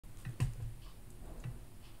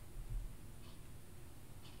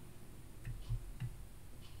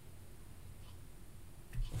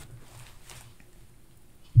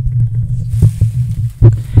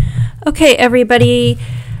Okay, everybody,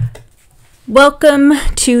 welcome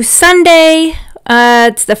to Sunday.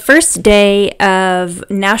 It's the first day of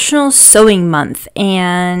National Sewing Month,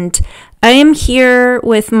 and I am here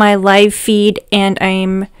with my live feed, and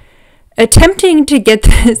I'm attempting to get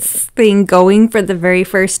this thing going for the very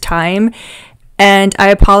first time, and I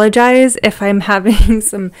apologize if I'm having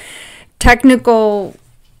some technical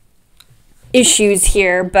issues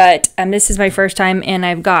here, but this is my first time, and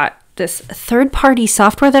I've got this third-party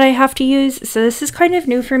software that I have to use, so this is kind of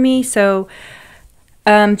new for me, so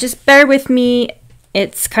just bear with me.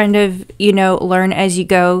 It's kind of, learn as you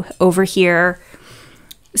go over here.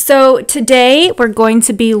 So today we're going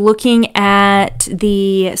to be looking at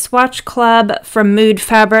the Swatch Club from Mood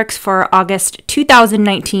Fabrics for August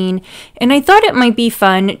 2019, and I thought it might be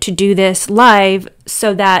fun to do this live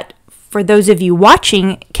so that for those of you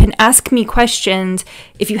watching can ask me questions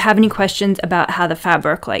if you have any questions about how the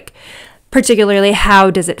fabric, particularly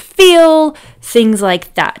how does it feel, things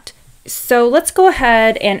like that. So let's go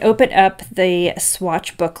ahead and open up the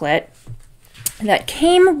swatch booklet that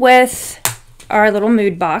came with our little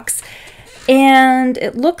mood box. And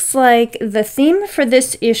it looks like the theme for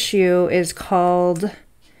this issue is called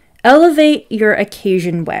Elevate Your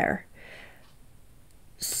Occasion Wear.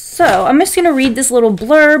 So I'm just going to read this little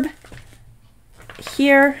blurb.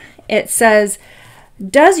 Here it says,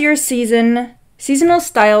 does your seasonal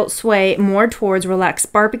style sway more towards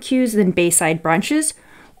relaxed barbecues than bayside brunches?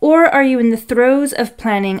 Or are you in the throes of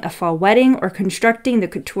planning a fall wedding or constructing the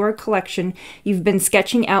couture collection you've been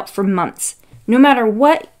sketching out for months? No matter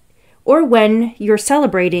what or when you're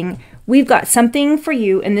celebrating, we've got something for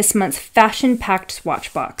you in this month's fashion-packed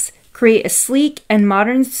swatch box. Create a sleek and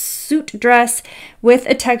modern suit dress with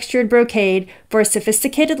a textured brocade for a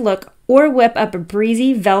sophisticated look, or whip up a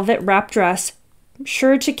breezy velvet wrap dress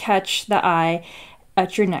sure to catch the eye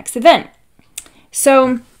at your next event.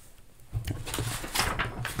 So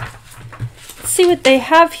let's see what they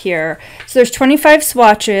have here. So there's 25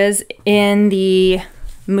 swatches in the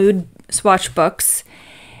Mood swatch books,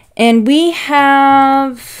 and we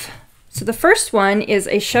have, so the first one is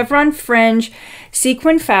a chevron fringe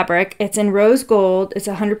sequin fabric. It's in rose gold. It's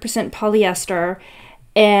 100% polyester,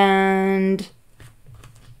 and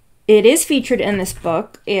it is featured in this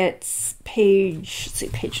book. It's page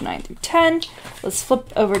 9 through 10. Let's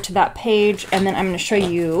flip over to that page, and then I'm going to show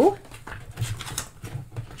you.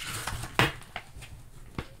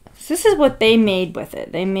 So this is what they made with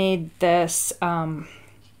it. They made this,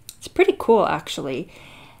 it's pretty cool actually.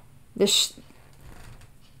 This,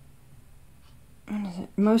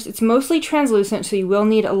 it's mostly translucent, so you will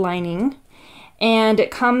need a lining. And it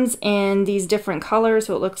comes in these different colors,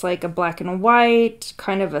 so it looks like a black and white,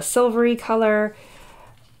 kind of a silvery color,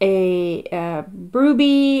 a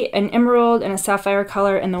ruby, an emerald, and a sapphire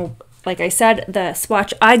color. And like I said, the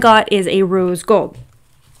swatch I got is a rose gold.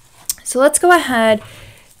 So let's go ahead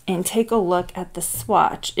and take a look at the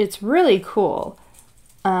swatch. It's really cool.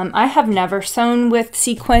 I have never sewn with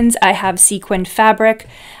sequins. I have sequined fabric.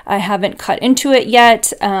 I haven't cut into it yet.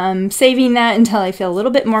 Saving that until I feel a little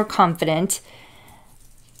bit more confident.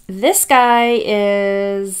 This guy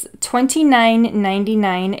is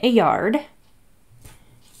 $29.99 a yard.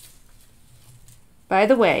 By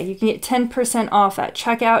the way, you can get 10% off at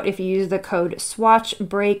checkout if you use the code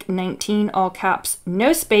SWATCHBREAK19, all caps,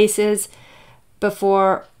 no spaces,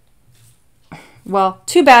 before, well,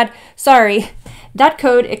 too bad, sorry. That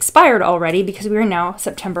code expired already because we are now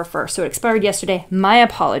September 1st, so it expired yesterday. My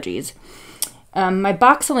apologies. My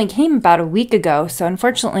box only came about a week ago, so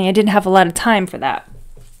unfortunately I didn't have a lot of time for that.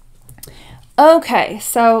 Okay,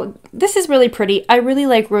 so this is really pretty. I really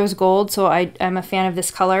like rose gold, so I'm a fan of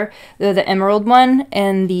this color. The emerald one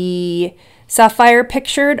and the sapphire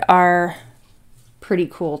pictured are pretty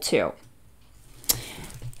cool too.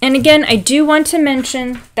 And again, I do want to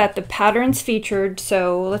mention that the pattern's featured,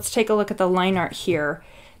 so let's take a look at the line art here.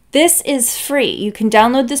 This is free. You can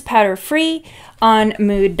download this pattern free on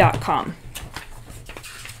mood.com.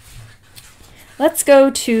 Let's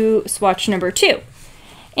go to swatch number 2.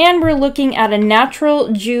 And we're looking at a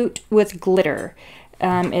natural jute with glitter.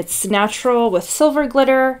 It's natural with silver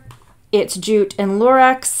glitter. It's jute and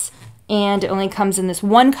lurex, and it only comes in this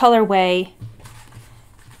one colorway.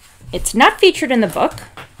 It's not featured in the book.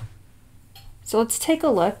 So let's take a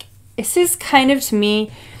look. This is kind of, to me,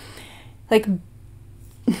 like,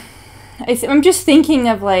 I'm just thinking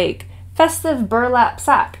of like festive burlap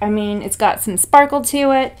sack. I mean, it's got some sparkle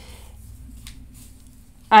to it.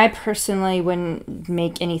 I personally wouldn't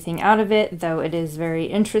make anything out of it, though it is very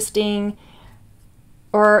interesting.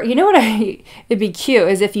 Or, you know what it'd be cute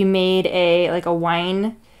is if you made a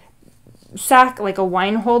wine sack, like a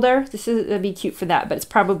wine holder. That'd be cute for that, but it's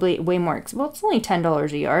probably way more, well, it's only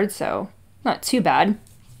 $10 a yard, so not too bad.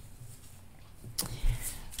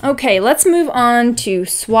 Okay, let's move on to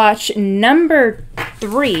swatch number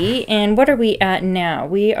 3. And what are we at now?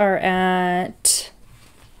 We are at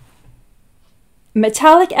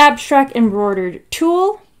Metallic Abstract Embroidered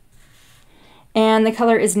Tulle. And the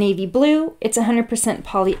color is navy blue. It's 100%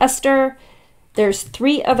 polyester. There's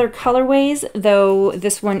 3 other colorways, though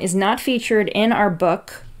this one is not featured in our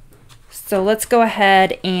book. So let's go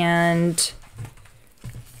ahead and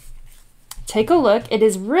take a look. It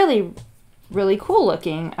is really cool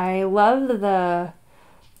looking. I love the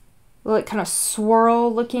like kind of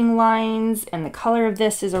swirl looking lines, and the color of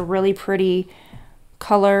this is a really pretty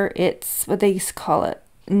color. It's what they call it,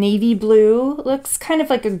 navy blue. Looks kind of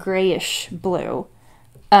like a grayish blue,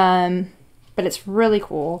 but it's really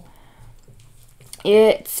cool.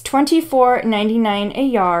 It's $24.99 a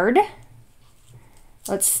yard.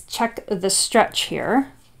 Let's check the stretch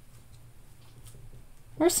here.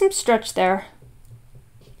 There's some stretch there.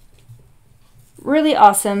 Really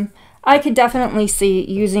awesome. I could definitely see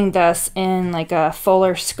using this in like a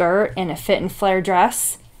fuller skirt and a fit and flare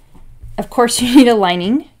dress. Of course, you need a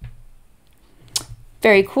lining.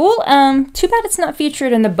 Very cool. Too bad it's not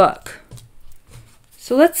featured in the book.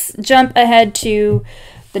 So let's jump ahead to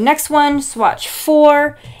the next one, swatch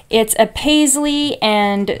 4. It's a paisley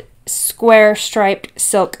and square striped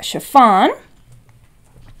silk chiffon.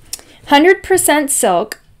 100%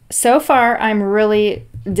 silk. So far, I'm really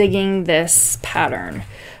digging this pattern.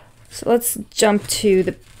 So let's jump to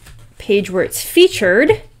the page where it's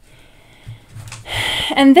featured.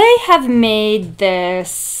 And they have made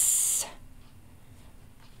this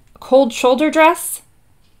cold shoulder dress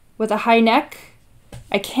with a high neck.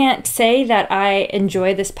 I can't say that I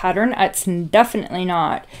enjoy this pattern. It's definitely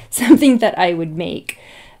not something that I would make,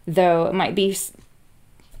 though it might be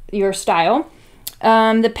your style.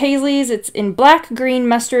 The paisleys, it's in black, green,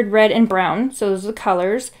 mustard, red, and brown. So those are the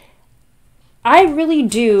colors. I really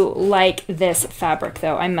do like this fabric,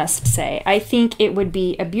 though, I must say. I think it would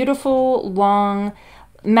be a beautiful, long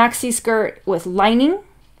maxi skirt with lining.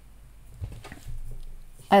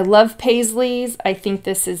 I love paisleys. I think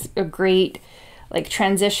this is a great, like,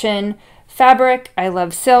 transition fabric. I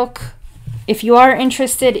love silk. If you are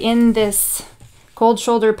interested in this cold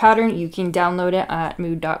shoulder pattern, you can download it at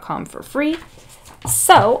mood.com for free.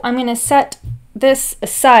 So I'm going to set this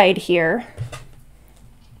aside here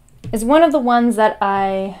as one of the ones that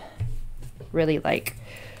I really like.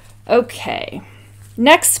 Okay,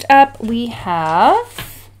 next up we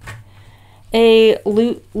have a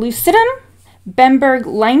Lucidum Bemberg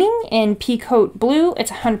lining in Peacoat Blue.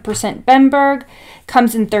 It's 100% Bemberg,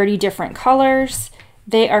 comes in 30 different colors.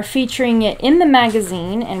 They are featuring it in the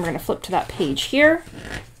magazine, and we're going to flip to that page here.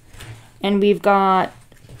 And we've got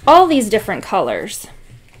all these different colors.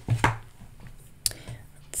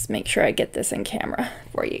 Let's make sure I get this in camera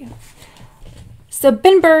for you. So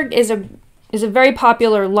Bemberg is a very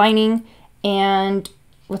popular lining, and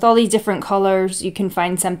with all these different colors, you can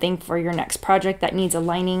find something for your next project that needs a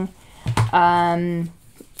lining.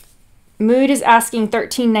 Mood is asking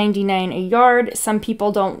 $13.99 a yard. Some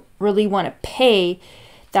people don't really want to pay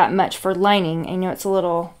that much for lining. I know it's a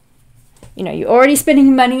little, you know, you're already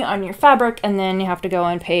spending money on your fabric and then you have to go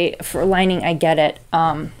and pay for lining. I get it.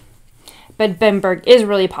 But Bemberg is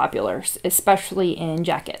really popular, especially in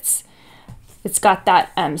jackets. It's got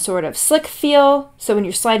that sort of slick feel, so when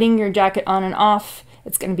you're sliding your jacket on and off,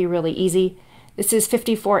 it's going to be really easy. This is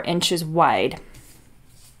 54 inches wide.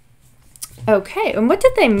 Okay, and what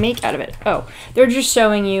did they make out of it? Oh, they're just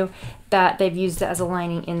showing you that they've used it as a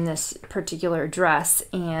lining in this particular dress,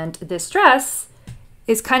 and this dress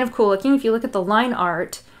is kind of cool looking. If you look at the line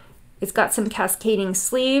art, it's got some cascading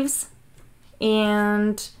sleeves,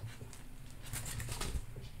 and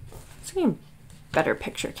let's get a better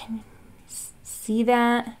picture. Can you see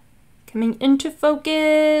that coming into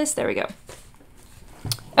focus? There we go.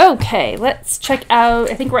 Okay, let's check out,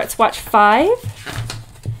 I think we're at swatch 5.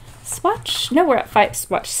 Swatch, no, we're at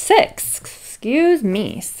swatch 6, excuse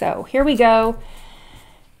me. So here we go.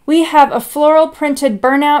 We have a floral printed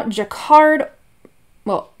burnout jacquard,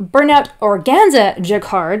 well, burnout organza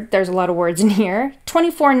jacquard, there's a lot of words in here,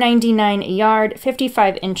 $24.99 a yard,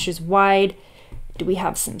 55 inches wide. Do we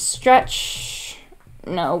have some stretch?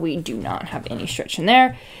 No, we do not have any stretch in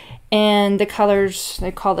there. And the colors,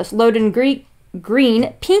 they call this Loden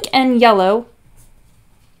green, pink, and yellow.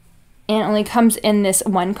 And it only comes in this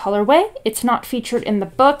one colorway. It's not featured in the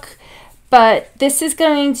book, but this is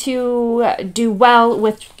going to do well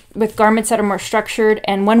with garments that are more structured.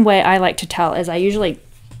 And one way I like to tell is I usually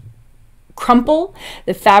crumple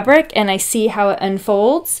the fabric and I see how it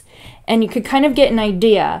unfolds, and you could kind of get an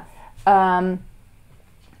idea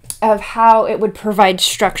of how it would provide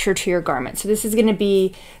structure to your garment. So this is going to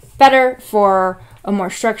be better for a more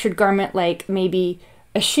structured garment, like maybe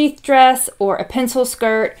a sheath dress or a pencil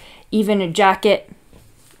skirt, even a jacket.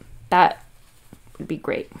 That would be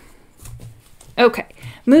great. Okay,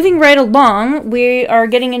 moving right along, we are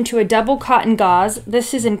getting into a double cotton gauze.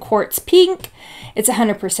 This is in Quartz Pink. It's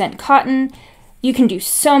 100% cotton. You can do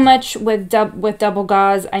so much with double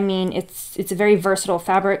gauze. I mean, it's a very versatile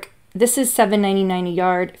fabric. This is $7.99 a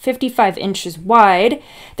yard, 55 inches wide.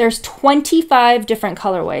 There's 25 different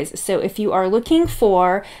colorways. So if you are looking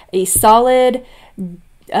for a solid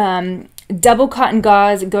double cotton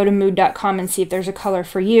gauze, go to mood.com and see if there's a color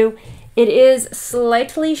for you. It is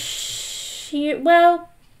slightly sheer. Well,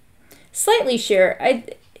 slightly sheer.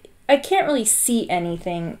 I can't really see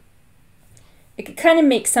anything. It could kind of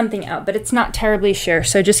make something out, but it's not terribly sheer,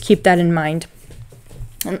 so just keep that in mind.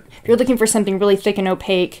 And if you're looking for something really thick and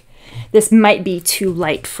opaque, this might be too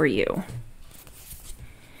light for you.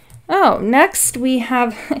 Oh, next we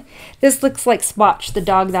have, this looks like Swatch, the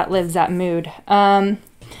dog that lives at Mood.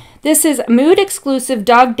 This is Mood exclusive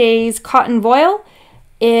Dog Days cotton voile.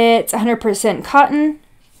 It's 100% cotton.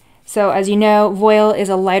 So as you know, voile is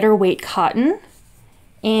a lighter weight cotton.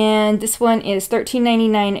 And this one is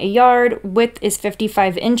 $13.99 a yard. Width is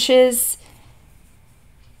 55 inches.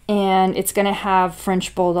 And it's going to have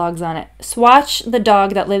French bulldogs on it. Swatch, the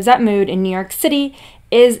dog that lives at Mood in New York City,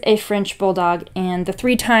 is a French bulldog. And the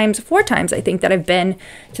 4 times I think that I've been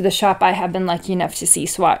to the shop, I have been lucky enough to see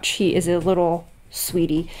Swatch. He is a little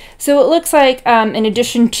sweetie. So it looks like in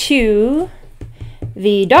addition to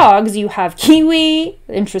the dogs, you have kiwi,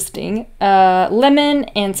 interesting, lemon,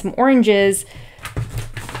 and some oranges.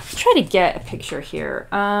 Try to get a picture here.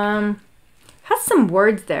 Has some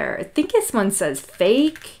words there. I think this one says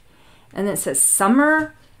fake, and then it says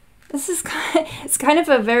summer. This is it's kind of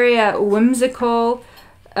a very whimsical,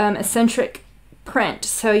 eccentric print.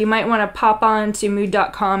 So you might want to pop on to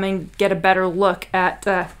mood.com and get a better look at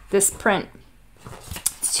this print.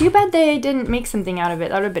 It's too bad they didn't make something out of it.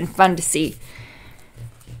 That would have been fun to see.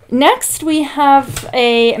 Next, we have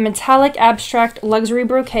a metallic abstract luxury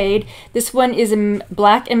brocade. This one is in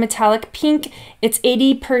black and metallic pink. It's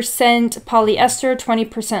 80% polyester,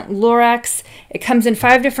 20% Lorax. It comes in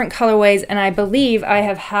 5 different colorways, and I believe I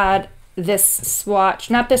have had this swatch,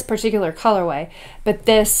 not this particular colorway, but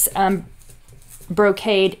this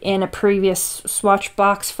brocade in a previous swatch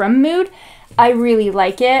box from Mood. I really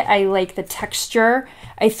like it. I like the texture.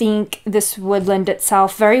 I think this would lend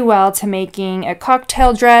itself very well to making a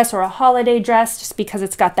cocktail dress or a holiday dress, just because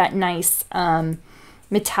it's got that nice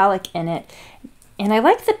metallic in it. And I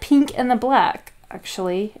like the pink and the black,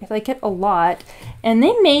 actually. I like it a lot. And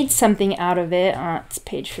they made something out of it. It's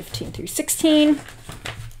page 15 through 16.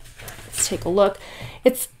 Let's take a look.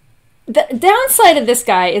 It's the downside of this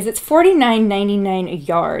guy is it's $49.99 a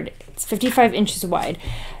yard. It's 55 inches wide.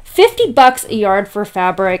 $50 a yard for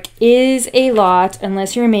fabric is a lot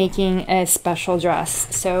unless you're making a special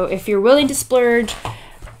dress. So if you're willing to splurge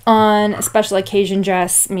on a special occasion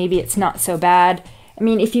dress, maybe it's not so bad. I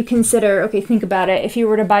mean, if you consider, okay, think about it. If you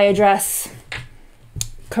were to buy a dress,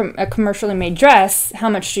 a commercially made dress, how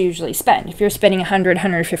much do you usually spend? If you're spending $100,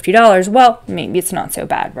 $150, well, maybe it's not so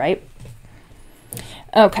bad, right?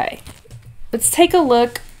 Okay, let's take a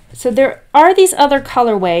look. So there are these other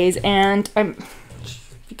colorways, and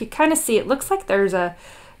you could kind of see it looks like there's a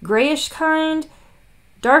grayish kind,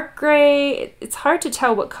 dark gray. It's hard to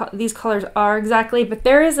tell what these colors are exactly, but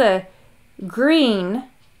there is a green,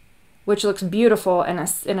 which looks beautiful, and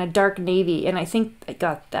a dark navy, and I think I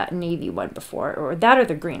got that navy one before, or that or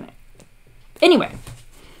the green. Anyway,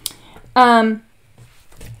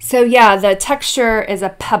 so yeah, the texture is a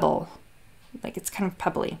pebble, like it's kind of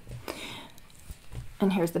pebbly.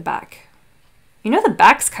 And here's the back. You know, the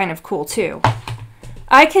back's kind of cool too.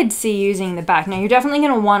 I could see using the back. Now you're definitely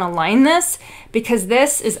going to want to line this, because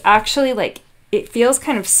this is actually like, it feels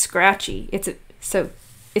kind of scratchy. It's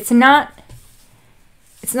not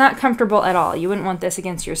comfortable at all. You wouldn't want this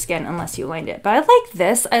against your skin unless you lined it. But I like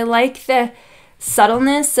this. I like the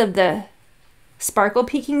subtleness of the sparkle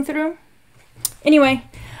peeking through. Anyway,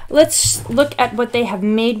 let's look at what they have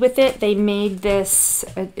made with it. They made this,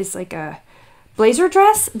 it's like a blazer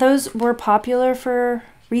dress. Those were popular for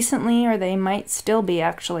recently, or they might still be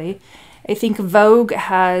actually. I think Vogue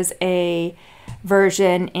has a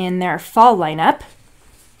version in their fall lineup.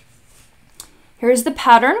 Here's the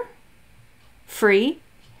pattern, free.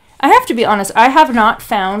 I have to be honest, I have not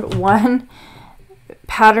found one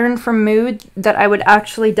pattern from Mood that I would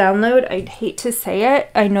actually download. I'd hate to say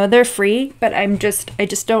it. I know they're free, but I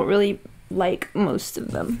just don't really like most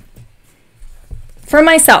of them. For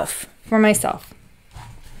myself.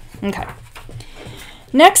 Okay.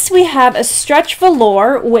 Next, we have a stretch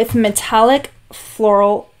velour with metallic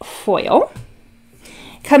floral foil.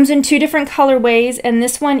 Comes in 2 different colorways, and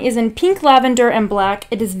this one is in pink, lavender, and black.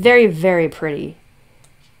 It is very, very pretty.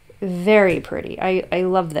 Very pretty. I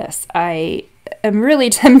love this. I am really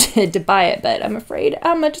tempted to buy it, but I'm afraid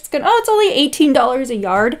how much it's gonna. Oh, it's only $18 a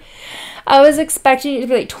yard. I was expecting it to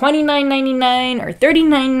be like $29.99 or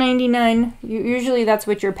 $39.99. Usually that's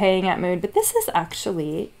what you're paying at Mood, but this is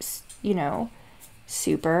actually, you know,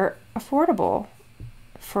 super affordable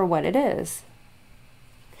for what it is.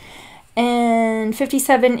 And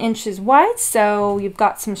 57 inches wide, so you've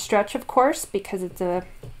got some stretch, of course, because it's a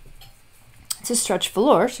stretch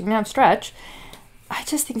velour, so you can have stretch. I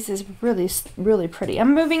just think this is really, really pretty.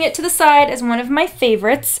 I'm moving it to the side as one of my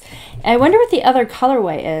favorites. I wonder what the other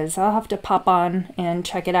colorway is. I'll have to pop on and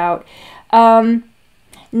check it out. 90%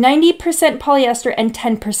 polyester and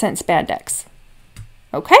 10% spandex.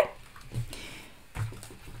 Okay.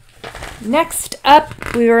 Next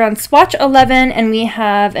up, we were on swatch 11, and we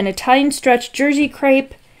have an Italian stretch jersey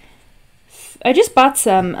crepe. I just bought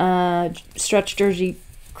some stretch jersey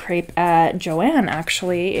crepe at Joann,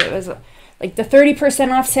 actually. It was like the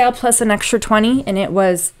 30% off sale plus an extra 20, and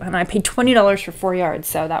I paid $20 for 4 yards,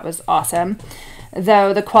 so that was awesome.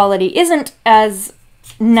 Though the quality isn't as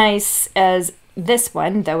nice as this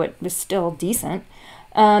one, though it was still decent.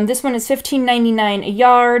 This one is $15.99 a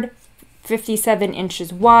yard, 57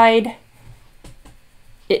 inches wide.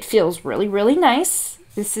 It feels really, really nice.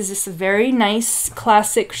 This is just a very nice,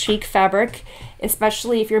 classic, chic fabric,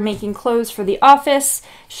 especially if you're making clothes for the office,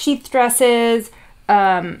 sheath dresses,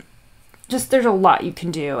 just there's a lot you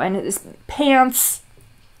can do. And it's pants.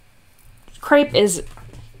 Crepe is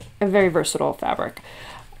a very versatile fabric.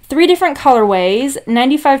 3 different colorways,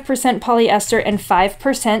 95% polyester and 5%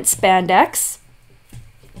 spandex.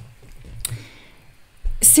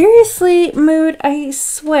 Seriously, Mood, I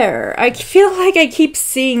swear, I feel like I keep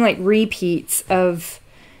seeing like repeats of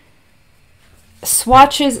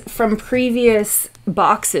swatches from previous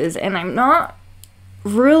boxes, and I'm not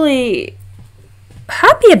really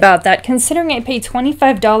happy about that, considering I paid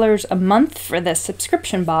 $25 a month for this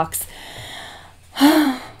subscription box.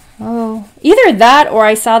 Oh, either that or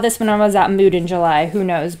I saw this when I was at Mood in July, who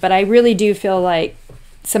knows, but I really do feel like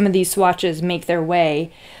some of these swatches make their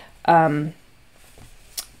way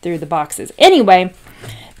through the boxes. Anyway,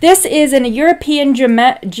 this is in a European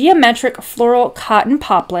geometric floral cotton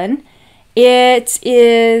poplin. It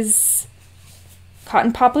is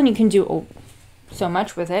cotton poplin. You can do so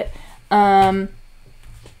much with it. So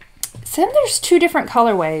there's 2 different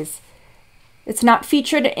colorways. It's not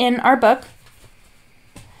featured in our book.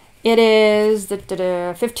 It is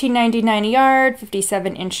 $15.99 a yard,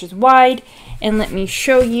 57 inches wide. And let me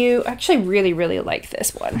show you. I actually really, really like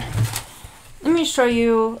this one. Let me show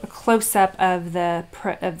you a close-up of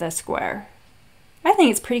the square. I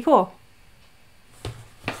think it's pretty cool.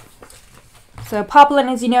 So poplin,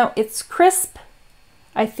 as you know, it's crisp.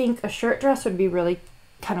 I think a shirt dress would be really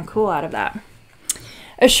kind of cool out of that.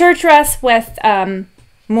 A shirt dress with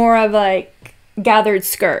more of like gathered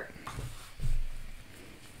skirt.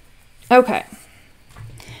 Okay.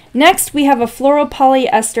 Next, we have a floral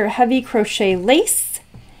polyester heavy crochet lace.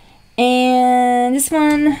 And this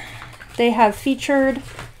one they have featured.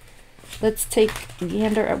 Let's take a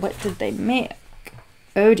gander at what did they make.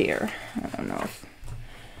 Oh dear. I don't know if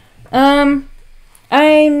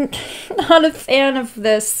I'm not a fan of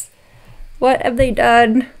this. What have they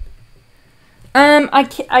done?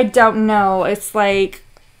 I don't know. It's like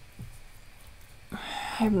I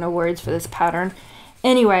have no words for this pattern.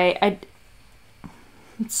 Anyway,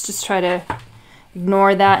 let's just try to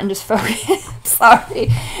ignore that and just focus. Sorry.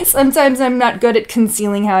 Sometimes I'm not good at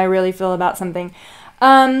concealing how I really feel about something.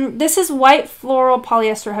 This is white floral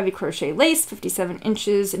polyester heavy crochet lace, 57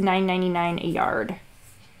 inches, $9.99 a yard.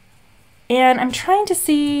 And I'm trying to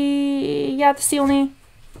see, yeah, that's the only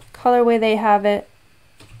colorway they have it.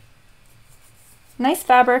 Nice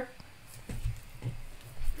fabric.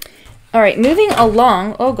 All right, moving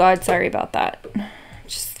along. Oh God, sorry about that.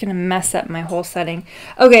 Just gonna mess up my whole setting.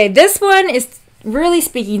 Okay, this one is really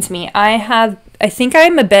speaking to me. I think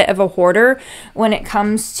I'm a bit of a hoarder when it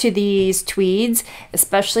comes to these tweeds,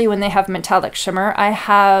 especially when they have metallic shimmer. I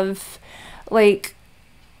have like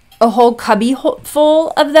a whole cubby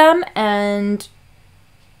full of them, and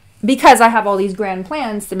because I have all these grand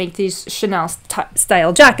plans to make these Chanel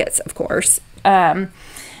style jackets, of course.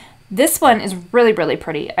 This one is really, really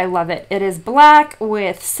pretty. I love it. It is black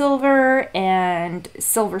with silver and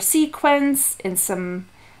silver sequins and some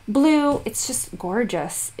blue. It's just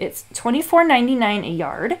gorgeous. It's $24.99 a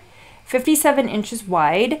yard, 57 inches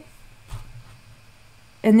wide.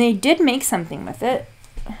 And they did make something with it.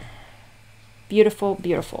 Beautiful,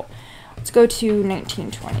 beautiful. Let's go to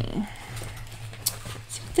 1920.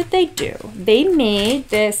 So what did they do? They made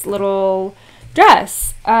this little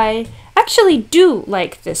dress. I actually do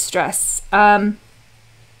like this dress.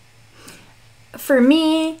 For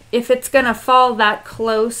me, if it's gonna fall that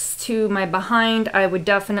close to my behind, I would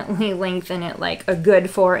definitely lengthen it like a good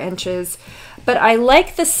 4 inches. But I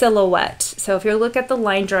like the silhouette. So if you look at the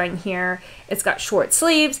line drawing here, it's got short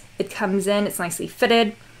sleeves, it comes in, it's nicely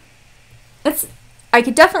fitted. I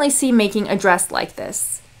could definitely see making a dress like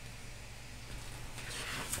this.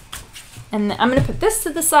 And I'm going to put this to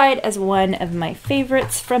the side as one of my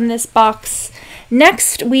favorites from this box.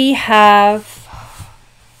 Next we have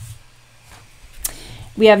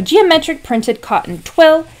geometric printed cotton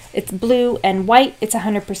twill. It's blue and white. It's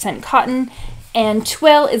 100% cotton. And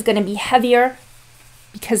twill is going to be heavier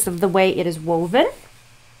because of the way it is woven.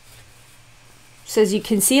 So as you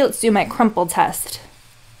can see, let's do my crumple test.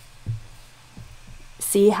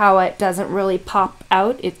 See how it doesn't really pop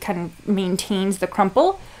out? It kind of maintains the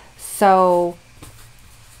crumple. So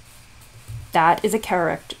that is a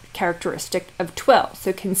characteristic of twill.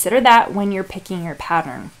 So consider that when you're picking your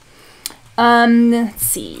pattern. Let's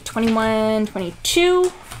see, 21,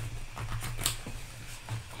 22.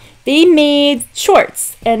 They made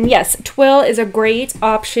shorts. And yes, twill is a great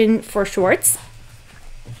option for shorts.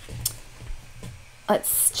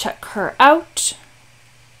 Let's check her out.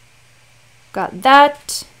 Got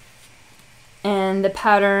that. And the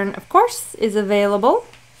pattern, of course, is available.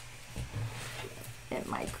 Get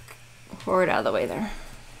my cord out of the way there.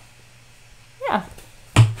 Yeah.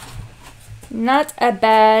 Not a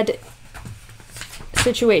bad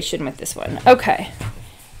situation with this one. Okay.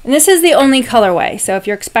 And this is the only colorway. So if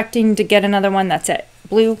you're expecting to get another one, that's it.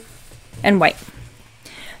 Blue and white.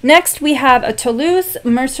 Next, we have a Toulouse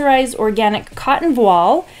mercerized organic cotton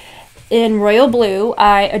voile in royal blue.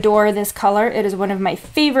 I adore this color. It is one of my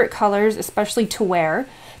favorite colors, especially to wear.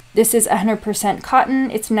 This is 100%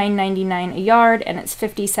 cotton. It's $9.99 a yard, and it's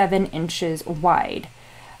 57 inches wide.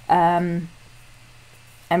 I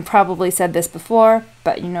probably said this before,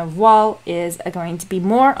 but you know, voile is going to be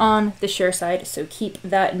more on the sheer side, so keep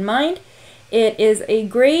that in mind. It is a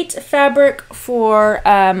great fabric for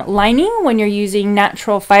lining when you're using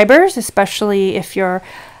natural fibers, especially if your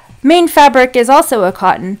main fabric is also a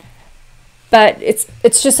cotton. But it's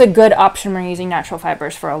just a good option when you're using natural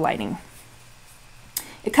fibers for a lining.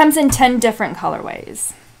 It comes in 10 different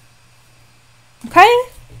colorways. Okay,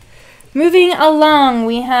 moving along,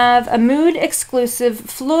 we have a Mood exclusive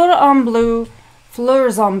fleurs en bleu.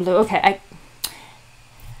 Okay,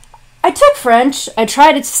 I took French. I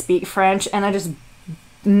tried to speak French and I just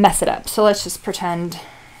mess it up. So let's just pretend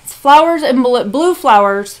it's flowers and blue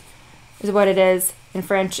flowers is what it is in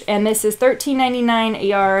French. And this is $13.99 a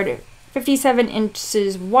yard, 57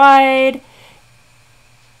 inches wide.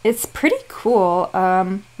 It's pretty cool.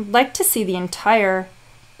 I'd like to see the entire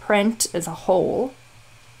print as a whole.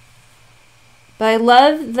 But I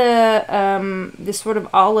love the this sort of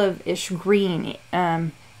olive-ish green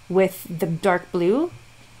with the dark blue.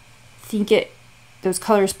 I think those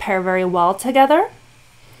colors pair very well together.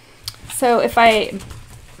 So if I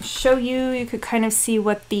show you, you could kind of see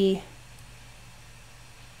what the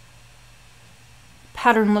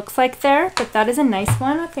pattern looks like there, but that is a nice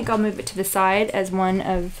one. I think I'll move it to the side as one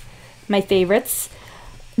of my favorites.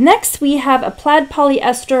 Next, we have a plaid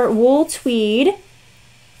polyester wool tweed.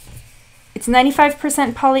 It's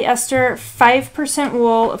 95% polyester, 5%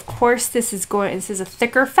 wool. Of course, this is a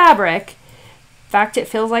thicker fabric. In fact, it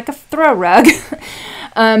feels like a throw rug.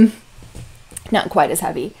 Not quite as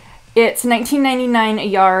heavy. It's $19.99 a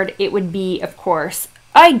yard. It would be, of course,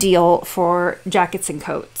 ideal for jackets and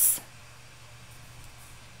coats.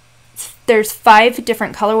 There's 5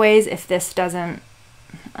 different colorways if this doesn't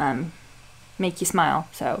make you smile.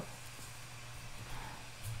 So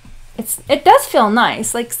it does feel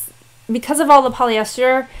nice. Like, because of all the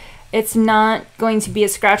polyester, it's not going to be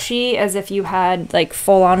as scratchy as if you had like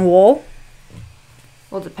full-on wool.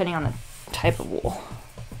 Well, depending on the type of wool.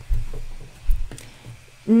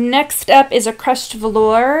 Next up is a crushed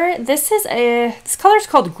velour. This color is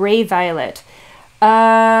called Gray Violet.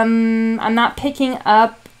 I'm not picking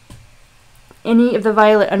up any of the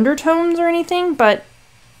violet undertones or anything, but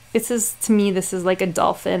to me this is like a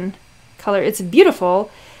dolphin color. It's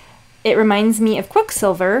beautiful. It reminds me of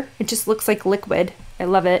Quicksilver. It just looks like liquid. I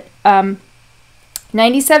love it.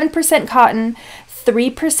 97% cotton,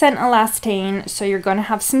 3% elastane, so you're going to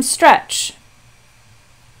have some stretch.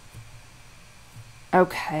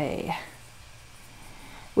 Okay.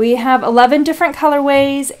 We have 11 different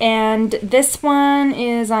colorways, and this one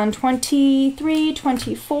is on 23,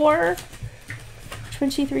 24,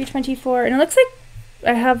 and it looks like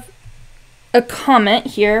I have a comment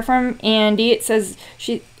here from Andy. It says,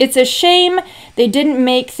 it's a shame they didn't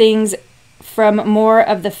make things from more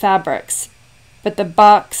of the fabrics, but the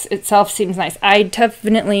box itself seems nice. I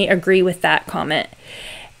definitely agree with that comment.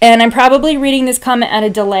 And I'm probably reading this comment at a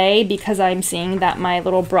delay because I'm seeing that my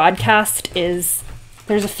little broadcast is,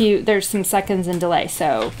 there's some seconds in delay.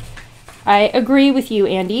 So I agree with you,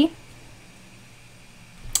 Andy.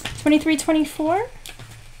 23, 24?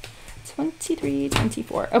 23,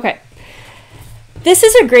 24. Okay. This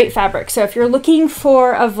is a great fabric. So if you're looking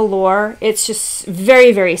for a velour, it's just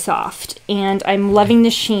very, very soft. And I'm loving the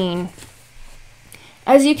sheen.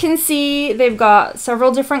 As you can see, they've got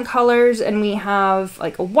several different colors, and we have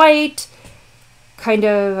like a white, kind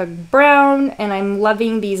of a brown, and I'm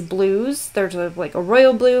loving these blues. There's like a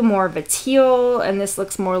royal blue, more of a teal, and this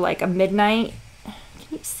looks more like a midnight. Can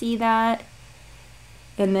you see that?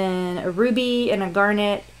 And then a ruby and a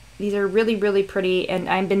garnet. These are really, really pretty, and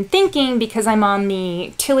I've been thinking, because I'm on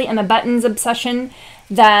the Tilly and the Buttons obsession,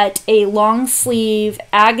 that a long sleeve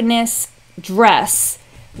Agnes dress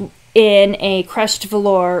in a crushed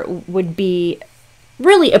velour would be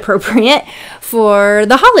really appropriate for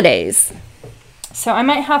the holidays. So I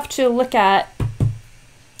might have to look at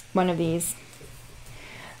one of these.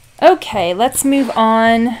 Okay, let's move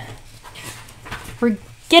on. We're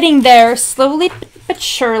getting there slowly but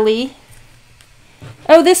surely.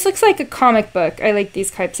 Oh, this looks like a comic book. I like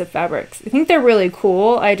these types of fabrics. I think they're really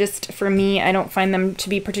cool. For me, I don't find them to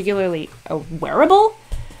be particularly wearable.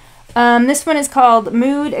 This one is called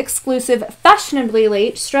Mood Exclusive Fashionably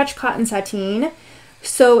Late Stretch Cotton Sateen.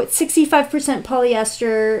 So it's 65%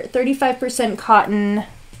 polyester, 35% cotton.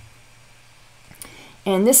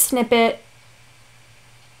 And this snippet,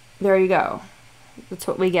 there you go. That's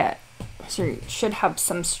what we get. So you should have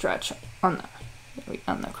some stretch on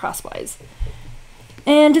the crosswise.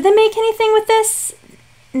 And did they make anything with this?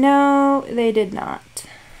 No, they did not.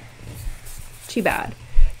 Too bad.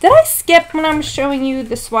 Did I skip when I'm showing you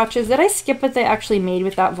the swatches? Did I skip what they actually made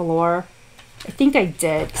with that velour? I think I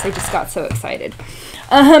did, because I just got so excited.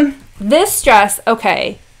 This dress,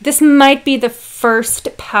 okay, this might be the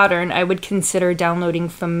first pattern I would consider downloading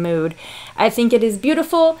from Mood. I think it is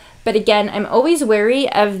beautiful, but again, I'm always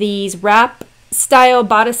wary of these wrap style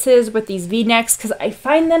bodices with these V-necks, because I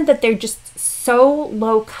find them that they're just so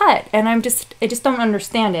low cut, and I just don't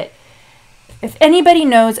understand it. If anybody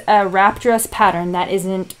knows a wrap dress pattern that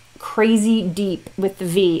isn't crazy deep with the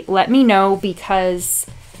V, let me know, because,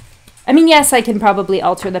 I mean, yes, I can probably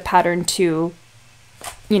alter the pattern to,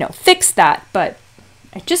 you know, fix that, but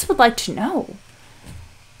I just would like to know.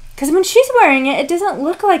 Because when she's wearing it, it doesn't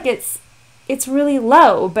look like it's really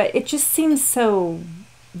low, but it just seems so,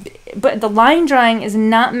 but the line drawing is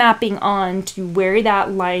not mapping on to where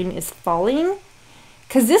that line is falling.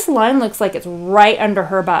 Because this line looks like it's right under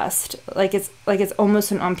her bust. Like it's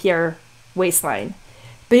almost an Empire waistline.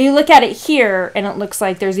 But you look at it here, and it looks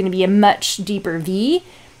like there's going to be a much deeper V,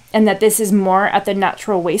 and that this is more at the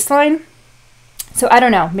natural waistline. So I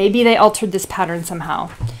don't know. Maybe they altered this pattern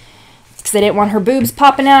somehow. Because they didn't want her boobs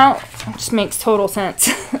popping out. It just makes total sense.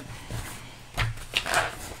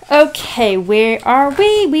 Okay, where are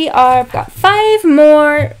we? We've got 5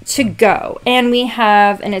 more to go. And we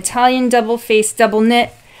have an Italian double face double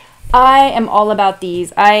knit. I am all about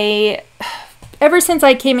these. Ever since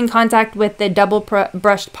I came in contact with the double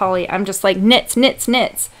brushed poly, I'm just like knits, knits,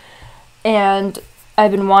 knits. And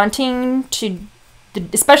I've been wanting to,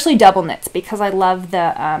 especially double knits, because I love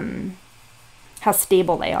the how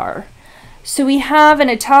stable they are. So we have an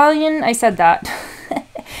Italian, I said that.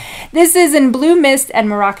 This is in Blue Mist and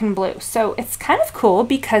Moroccan Blue. So it's kind of cool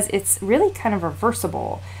because it's really kind of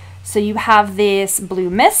reversible. So you have this Blue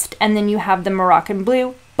Mist, and then you have the Moroccan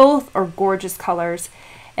Blue. Both are gorgeous colors.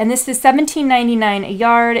 And this is $17.99 a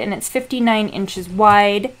yard, and it's 59 inches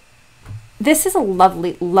wide. This is a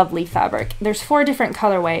lovely, lovely fabric. There's 4 different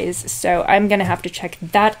colorways, so I'm going to have to check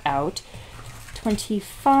that out.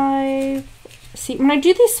 25... See, when I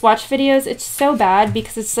do these swatch videos, it's so bad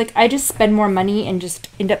because it's like I just spend more money and just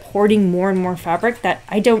end up hoarding more and more fabric that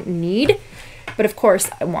I don't need, but of course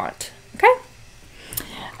I want. Okay.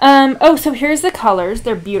 Oh, so here's the colors.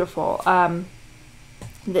 They're beautiful.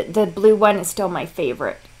 The blue one is still my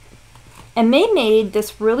favorite. And they made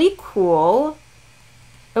this really cool.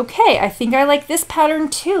 Okay, I think I like this pattern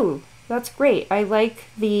too. That's great. I like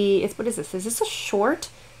the, what is this? Is this a short?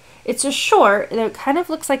 It's a short that kind of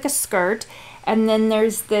looks like a skirt. And then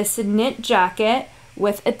there's this knit jacket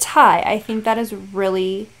with a tie. I think that is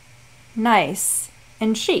really nice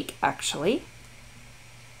and chic, actually.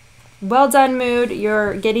 Well done, Mood.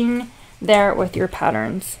 You're getting there with your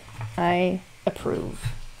patterns. I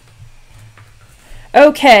approve.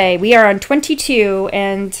 Okay, we are on 22,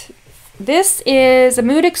 and this is a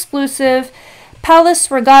Mood exclusive Palace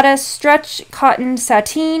Regatta Stretch Cotton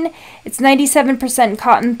Sateen. It's 97%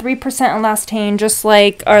 cotton, 3% elastane, just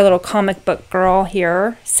like our little comic book girl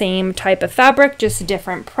here. Same type of fabric, just a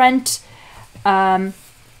different print. It's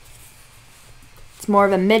more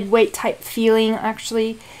of a mid-weight type feeling,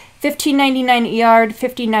 actually. $15.99 a yard,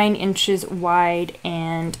 59 inches wide.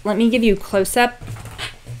 And let me give you a close-up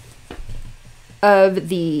of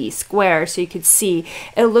the square so you could see.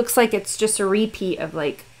 It looks like it's just a repeat of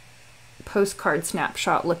like postcard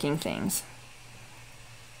snapshot looking things.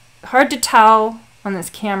 Hard to tell on this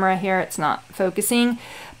camera here, it's not focusing,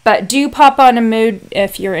 but do pop on a Mood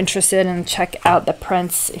if you're interested and check out the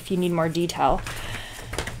prints if you need more detail.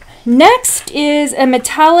 Next is a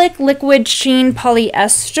metallic liquid sheen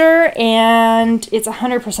polyester, and it's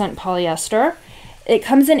 100% polyester. It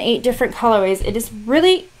comes in 8 different colorways. It is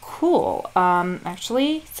really cool.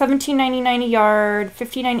 Actually, $17.99 a yard,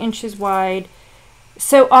 59 inches wide.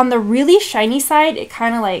 So on the really shiny side, it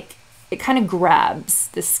kind of grabs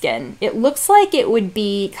the skin. It looks like it would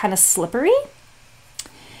be kind of slippery,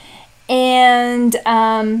 and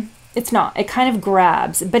it's not. It kind of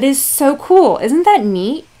grabs, but it's so cool. Isn't that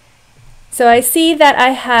neat? So I see that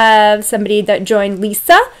I have somebody that joined,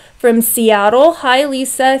 Lisa from Seattle. Hi,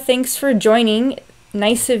 Lisa. Thanks for joining.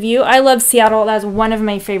 Nice of you. I love Seattle. That's one of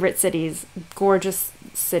my favorite cities. Gorgeous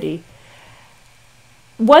city.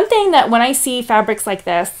 One thing that when I see fabrics like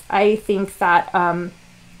this, I think that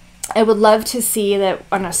I would love to see that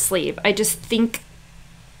on a sleeve. I just think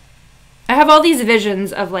I have all these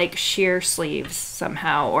visions of like sheer sleeves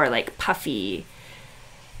somehow, or like puffy.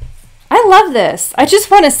 I love this. I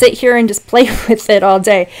just want to sit here and just play with it all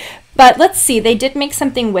day. But let's see, they did make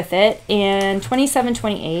something with it in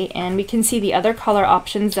 27-28, and we can see the other color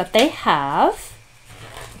options that they have.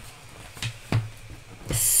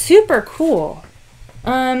 Super cool.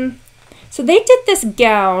 So they did this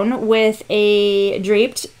gown with a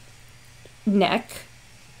draped neck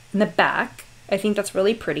in the back. I think that's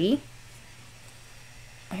really pretty.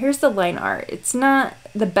 Here's the line art. It's not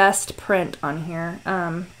the best print on here,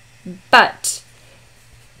 but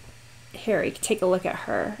here, you can take a look at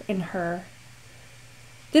her in her.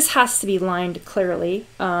 This has to be lined clearly,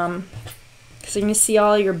 because you're going to see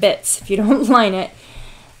all your bits if you don't line it.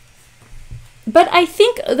 But I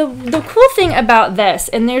think the cool thing about this,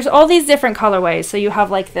 and there's all these different colorways. So you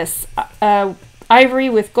have like this ivory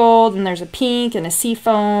with gold, and there's a pink and a sea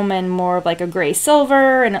foam and more of like a gray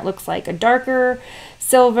silver, and it looks like a darker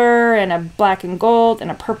silver and a black and gold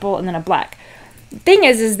and a purple and then a black. The thing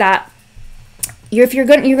is that you're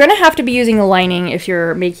gonna have to be using a lining if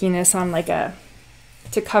you're making this on like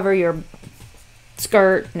to cover your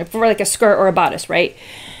skirt, for like a skirt or a bodice, right?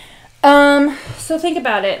 So think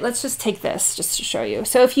about it. Let's just take this just to show you.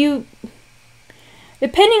 So if you,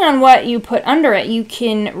 depending on what you put under it, you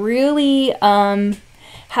can really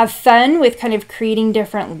have fun with kind of creating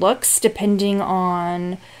different looks depending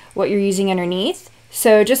on what you're using underneath.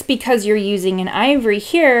 So just because you're using an ivory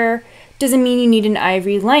here doesn't mean you need an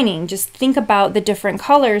ivory lining. Just think about the different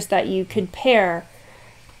colors that you could pair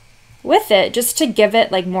with it just to give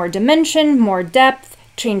it like more dimension, more depth,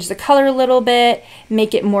 change the color a little bit,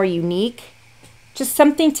 make it more unique. Just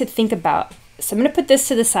something to think about. So I'm going to put this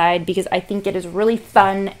to the side because I think it is really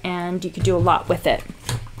fun and you could do a lot with it.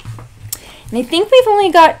 And I think we've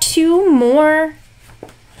only got 2 more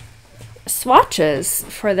swatches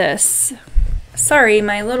for this. Sorry,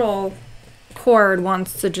 my little cord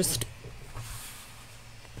wants to just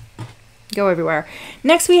go everywhere.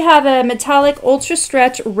 Next we have a metallic ultra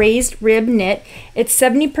stretch raised rib knit. It's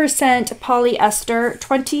 70% polyester,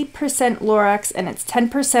 20% Lorex, and it's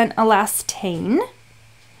 10% elastane.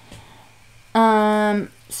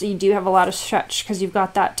 So you do have a lot of stretch because you've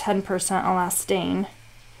got that 10% elastane.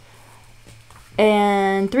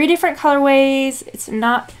 And 3 different colorways. It's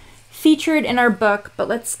not featured in our book, but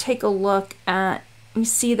let's take a look at, you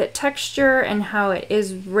see the texture and how it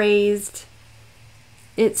is raised.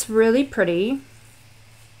 It's really pretty.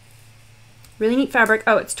 Really neat fabric.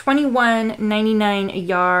 Oh, it's $21.99 a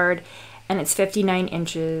yard, and it's 59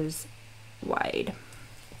 inches wide.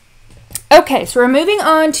 Okay, so we're moving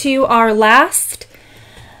on to our last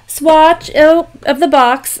swatch of the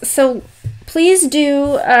box. So please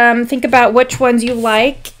do think about which ones you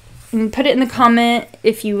like and put it in the comment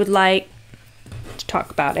if you would like to talk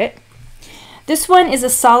about it. This one is a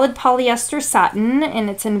solid polyester satin, and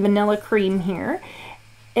it's in vanilla cream here.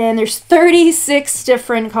 And there's 36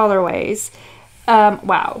 different colorways.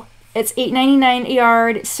 Wow. It's $8.99 a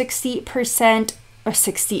yard, 60% or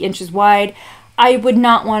 60 inches wide. I would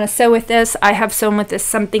not want to sew with this. I have sewn with this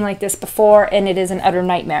something like this before, and it is an utter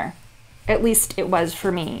nightmare. At least it was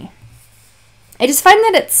for me. I just find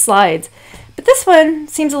that it slides. But this one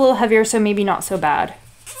seems a little heavier, so maybe not so bad.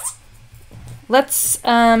 Let's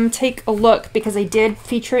take a look, because I did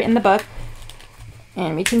feature it in the book.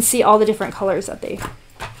 And we can see all the different colors that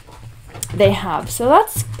they have. So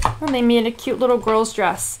that's, well, they made a cute little girl's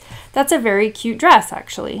dress. That's a very cute dress,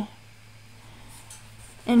 actually.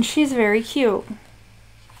 And she's very cute.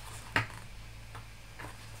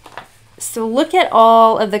 So look at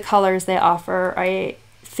all of the colors they offer. I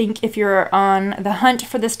think if you're on the hunt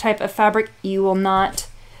for this type of fabric, you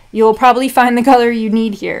will probably find the color you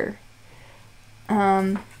need here.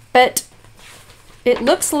 But it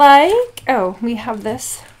looks like, oh, we have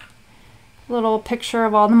this little picture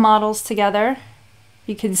of all the models together.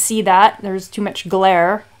 You can see that. There's too much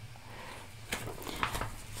glare.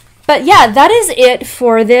 But yeah, that is it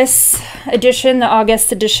for this edition, the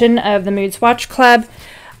August edition of the Mood Swatch Club.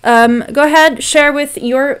 Go ahead, share with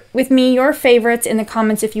me your favorites in the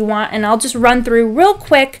comments if you want, and I'll just run through real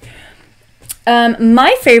quick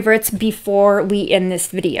my favorites before we end this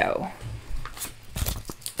video.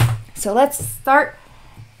 So let's start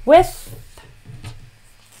with,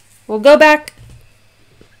 we'll go back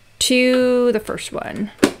to the first one,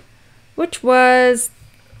 which was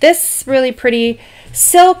this really pretty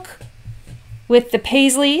silk with the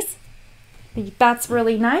paisleys. That's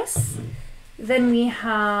really nice. Then we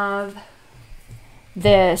have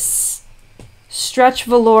this stretch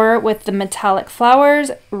velour with the metallic flowers.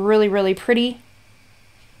 Really, really pretty.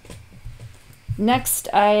 Next,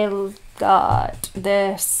 I got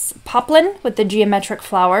this poplin with the geometric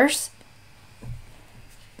flowers.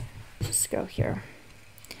 Just go here.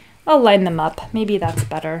 I'll line them up. Maybe that's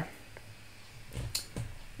better.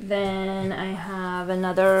 Then I have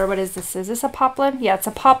another, what is this? Is this a poplin? Yeah, it's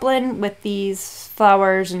a poplin with these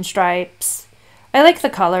flowers and stripes. I like the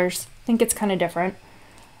colors. I think it's kind of different.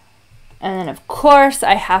 And then, of course,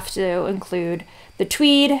 I have to include the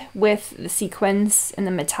tweed with the sequins and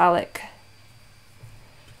the metallic.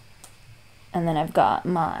 And then I've got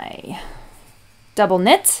my double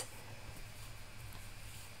knit.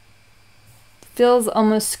 Feels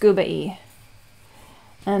almost scuba-y.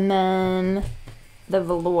 And then the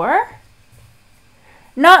velour.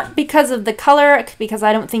 Not because of the color, because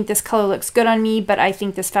I don't think this color looks good on me, but I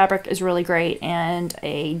think this fabric is really great, and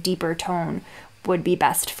a deeper tone would be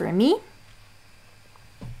best for me.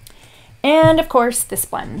 And of course,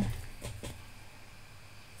 this one.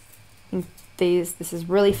 This is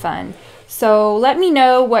really fun. So let me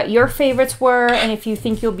know what your favorites were, and if you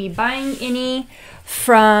think you'll be buying any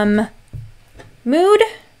from Mood.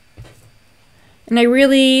 And I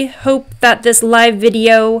really hope that this live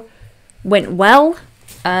video went well.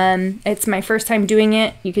 It's my first time doing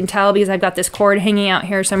it. You can tell because I've got this cord hanging out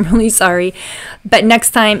here, so I'm really sorry. But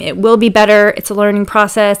next time it will be better. It's a learning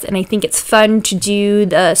process, and I think it's fun to do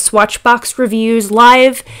the swatch box reviews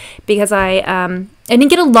live because I didn't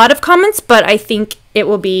get a lot of comments, but I think it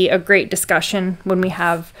will be a great discussion when we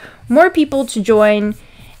have more people to join.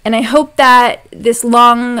 And I hope that this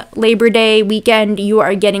long Labor Day weekend you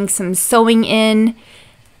are getting some sewing in.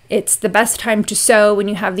 It's the best time to sew when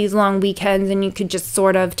you have these long weekends and you could just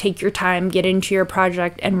sort of take your time, get into your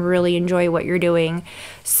project, and really enjoy what you're doing.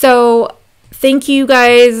 So thank you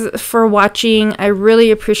guys for watching. I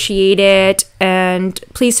really appreciate it. And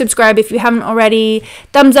please subscribe if you haven't already.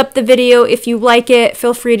 Thumbs up the video if you like it.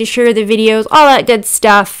 Feel free to share the videos, all that good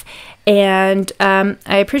stuff. And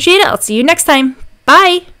I appreciate it. I'll see you next time.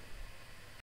 Bye.